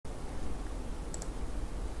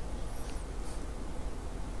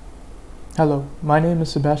Hello, my name is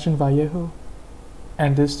Sebastian Vallejo,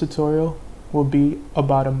 and this tutorial will be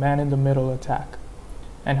about a man-in-the-middle attack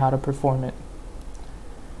and how to perform it.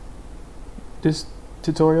 This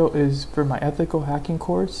tutorial is for my ethical hacking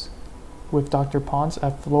course with Dr. Pons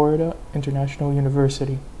at Florida International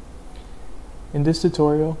University. In this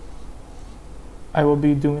tutorial, I will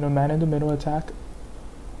be doing a man-in-the-middle attack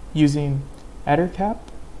using EtterCap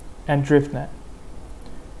and Driftnet.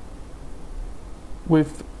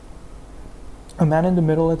 With a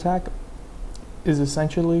man-in-the-middle attack is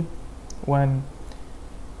essentially when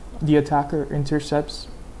the attacker intercepts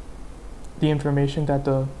the information that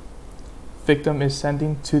the victim is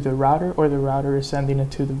sending to the router, or the router is sending it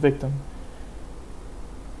to the victim.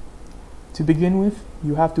 To begin with,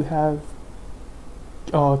 you have to have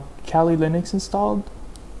Kali Linux installed,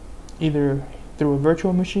 either through a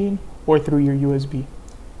virtual machine or through your USB.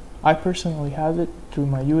 I personally have it through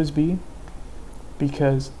my USB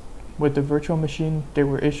because with the virtual machine there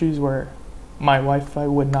were issues where my Wi-Fi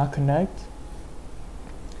would not connect,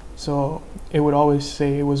 so it would always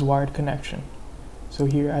say it was wired connection. So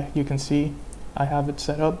here you can see I have it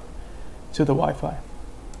set up to the Wi-Fi.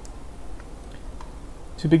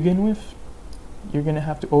 To begin with, you're going to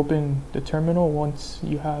have to open the terminal once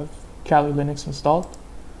you have Kali Linux installed,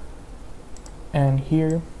 and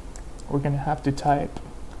here we're going to have to type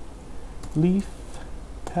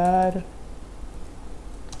leafpad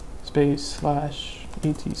space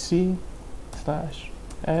 /etc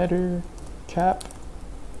 /ettercap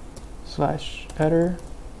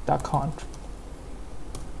 /etter.conf.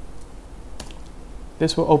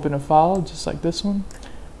 This will open a file just like this one,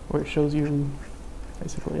 where it shows you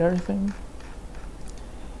basically everything.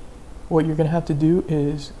 What you're going to have to do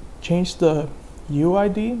is change the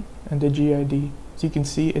UID and the GID. So you can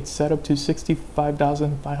see it's set up to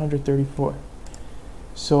 65,534.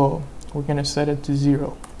 So we're going to set it to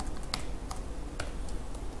 0.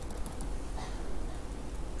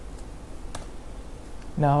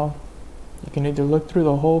 Now you can either look through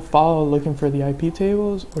the whole file looking for the IP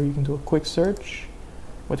tables, or you can do a quick search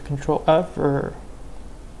with Control F, or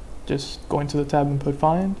just go into the tab and put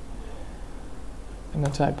find and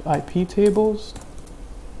then type IP tables,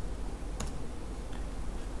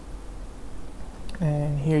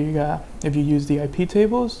 and here you got, if you use the IP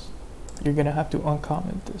tables, you're gonna have to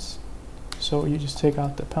uncomment this. So you just take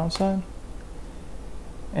out the £,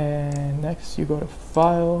 and next you go to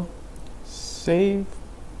File, Save,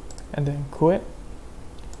 and then Quit.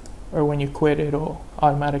 Or when you quit, it'll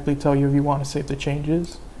automatically tell you if you want to save the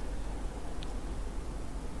changes.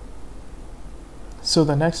 So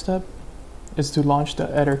the next step is to launch the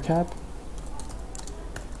EtterCap,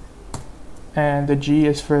 and the G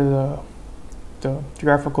is for the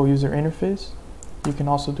graphical user interface. You can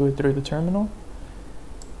also do it through the terminal.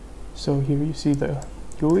 So here you see the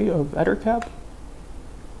GUI of EtterCap,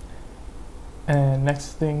 and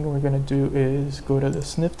next thing we're going to do is go to the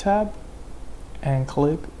sniff tab and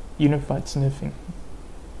click Unified Sniffing.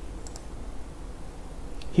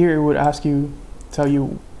 Here it would tell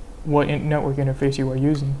you what network interface you are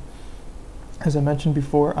using. As I mentioned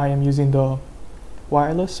before, I am using the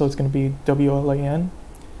wireless, so it's going to be WLAN.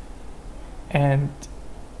 And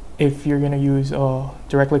if you're going to use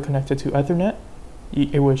directly connected to Ethernet,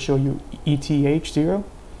 it will show you ETH0.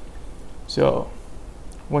 So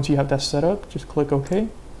once you have that set up, just click OK.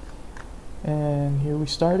 And here we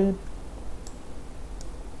started.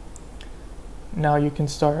 Now you can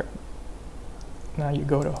start. Now you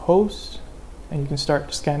go to host, and you can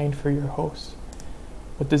start scanning for your host.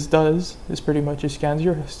 What this does is pretty much it scans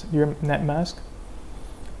your net mask,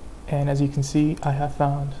 and as you can see, I have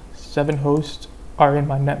found 7 hosts are in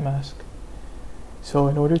my net mask. So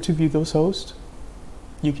in order to view those hosts,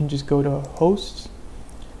 you can just go to hosts,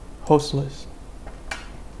 host list,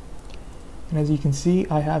 and as you can see,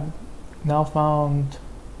 I have now found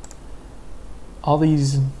all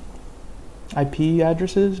these IP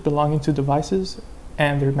addresses belonging to devices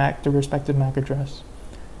and their respective MAC address.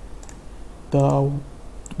 The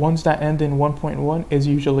ones that end in 1.1 is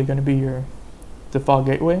usually going to be your default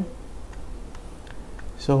gateway.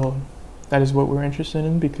 So that is what we're interested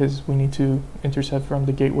in, because we need to intercept from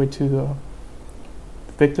the gateway to the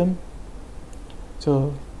victim.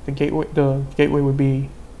 So the gateway would be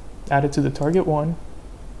added to the target 1,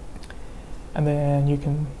 and then you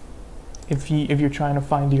can, if you're trying to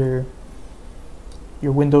find your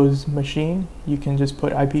Windows machine, you can just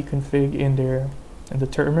put ipconfig in there in the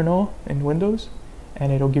terminal in Windows,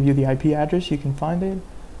 and it'll give you the IP address. You can find it.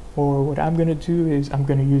 Or what I'm going to do is I'm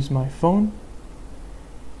going to use my phone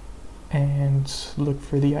and look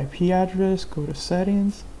for the IP address, go to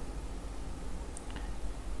settings,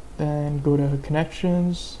 then go to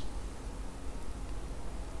connections,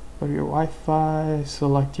 Go to your Wi-Fi,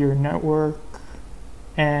 select your network,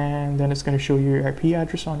 and then it's going to show you your IP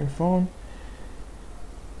address on your phone.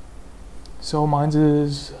 So mine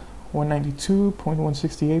is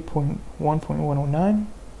 192.168.1.109.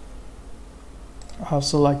 I'll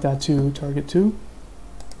select that to target 2.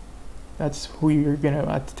 That's who you're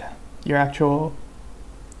gonna your actual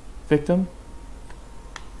victim.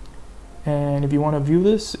 And if you want to view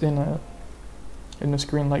this in a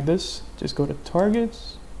screen like this, just go to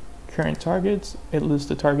targets, current targets. It lists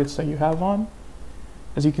the targets that you have on.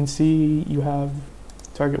 As you can see, you have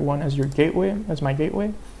target 1 as your gateway, as my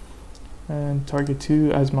gateway, and target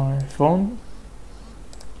 2 as my phone.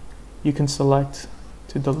 You can select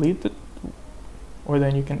to delete it, or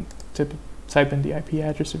then you can type in the IP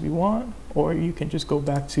address if you want, or you can just go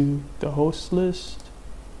back to the host list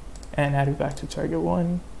and add it back to target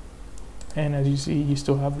 1. And as you see, you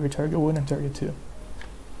still have your target 1 and target 2.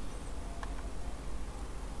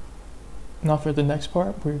 Now for the next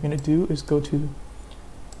part, what you're going to do is go to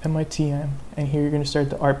MITM, and here you're going to start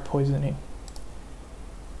the ARP poisoning.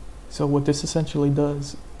 So what this essentially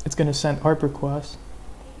does, it's going to send ARP requests,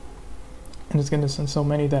 and it's going to send so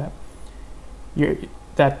many that you're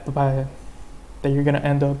going to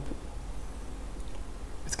end up,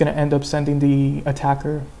 it's going to end up sending the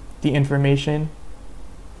attacker the information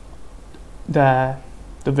that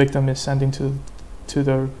the victim is sending to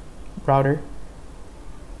the router,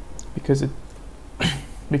 because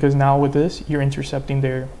now with this you're intercepting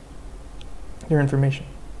their information.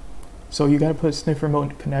 So you got to put sniffer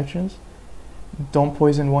mode connections. Don't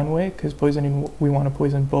poison one way, because we want to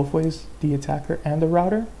poison both ways, the attacker and the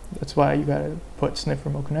router. That's why you got to put sniffer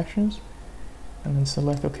mode connections, and then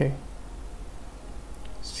select OK.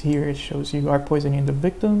 So here it shows you are poisoning the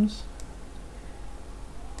victims.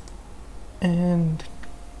 And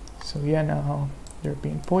so yeah, now they're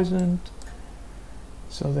being poisoned.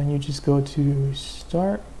 So then you just go to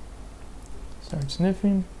start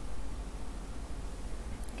sniffing.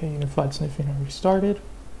 Okay, unified sniffing already started.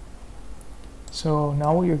 So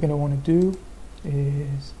now what you're going to want to do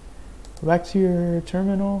is go back to your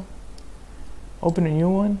terminal, open a new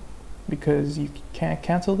one, because you can't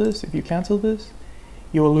cancel this. If you cancel this,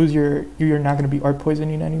 you will lose you're not going to be ARP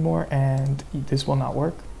poisoning anymore, and this will not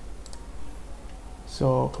work.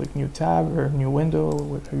 So click new tab or new window,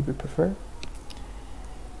 whatever you would prefer.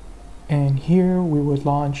 And here we would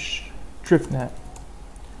launch Driftnet.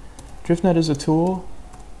 Driftnet is a tool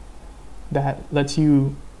that lets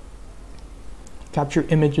you capture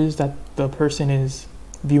images that the person is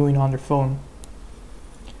viewing on their phone.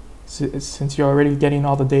 Since you're already getting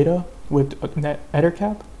all the data with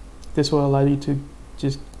EtterCap, this will allow you to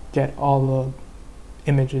just get all the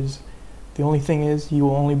images. The only thing is you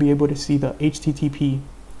will only be able to see the HTTP.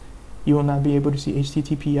 You will not be able to see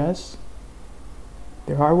HTTPS.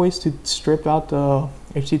 There are ways to strip out the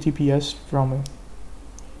HTTPS from a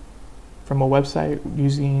website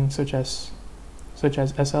using such as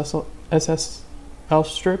SSL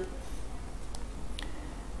strip,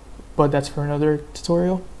 but that's for another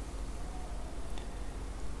tutorial.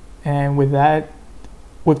 And with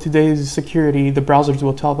today's security, the browsers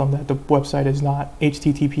will tell them that the website is not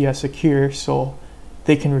HTTPS secure, so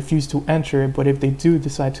they can refuse to enter it. But if they do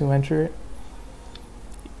decide to enter it,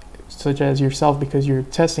 such as yourself, because you're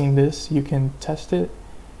testing this, you can test it,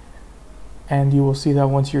 and you will see that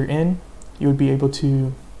once you're in, you would be able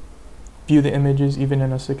to view the images even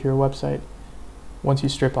in a secure website once you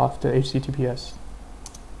strip off the HTTPS.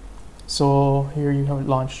 So here you have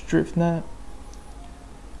launched Driftnet.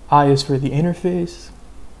 I is for the interface.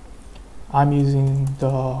 I'm using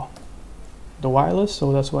the wireless,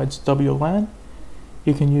 so that's why it's WLAN.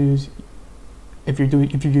 You can use, if you're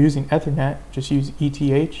using Ethernet, just use ETH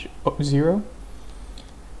 0.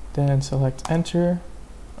 Then select enter.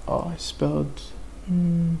 Oh, I spelled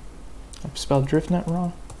Driftnet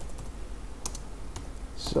wrong.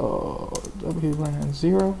 So WLAN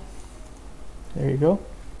 0. There you go.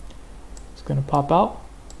 It's gonna pop out.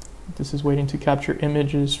 This is waiting to capture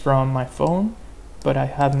images from my phone, but I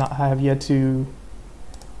have yet to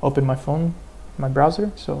open my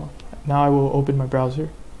browser. So now I will open my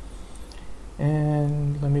browser,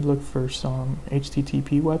 and let me look for some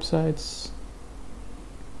HTTP websites.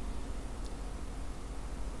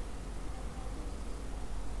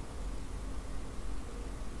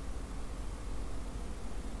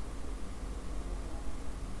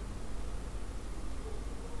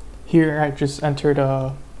 Here I just entered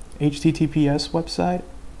a HTTPS website,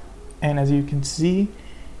 and as you can see,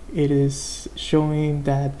 it is showing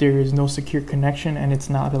that there is no secure connection and it's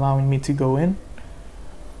not allowing me to go in.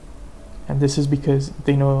 And this is because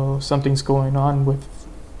they know something's going on with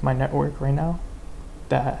my network right now.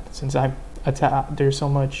 that since I'm there's so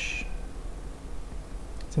much,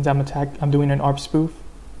 since I'm doing an ARP spoof,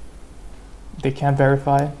 they can't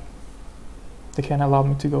verify, they can't allow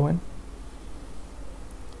me to go in.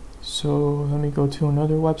 So let me go to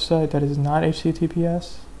another website that is not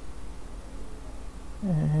HTTPS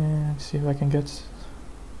and see if I can get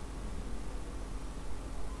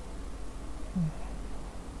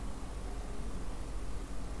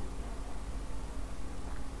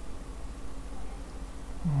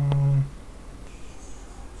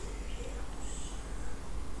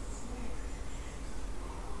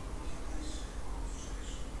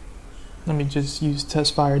let me just use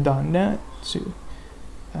testfire.net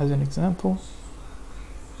as an example.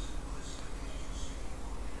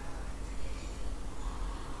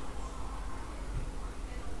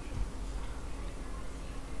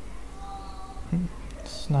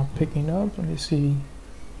 It's not picking up. Let me see.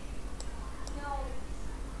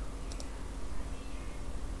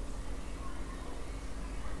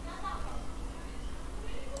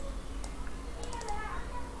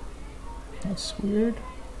 That's weird.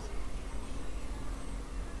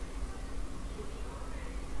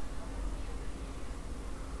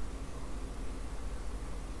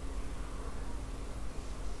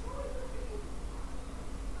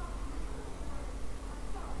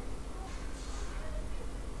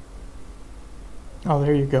 Oh,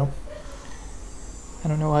 there you go. I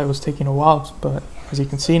don't know why it was taking a while, but as you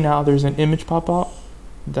can see now, there's an image pop out.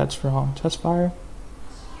 That's from Testfire.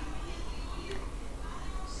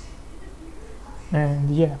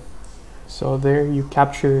 And yeah, so there you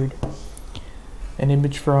captured an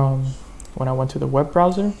image from when I went to the web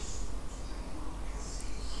browser.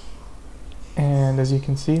 And as you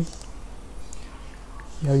can see,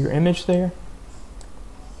 you have your image there.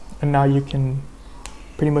 And now you can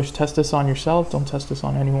pretty much test this on yourself. Don't test this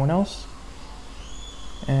on anyone else.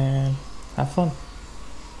 And have fun.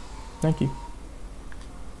 Thank you.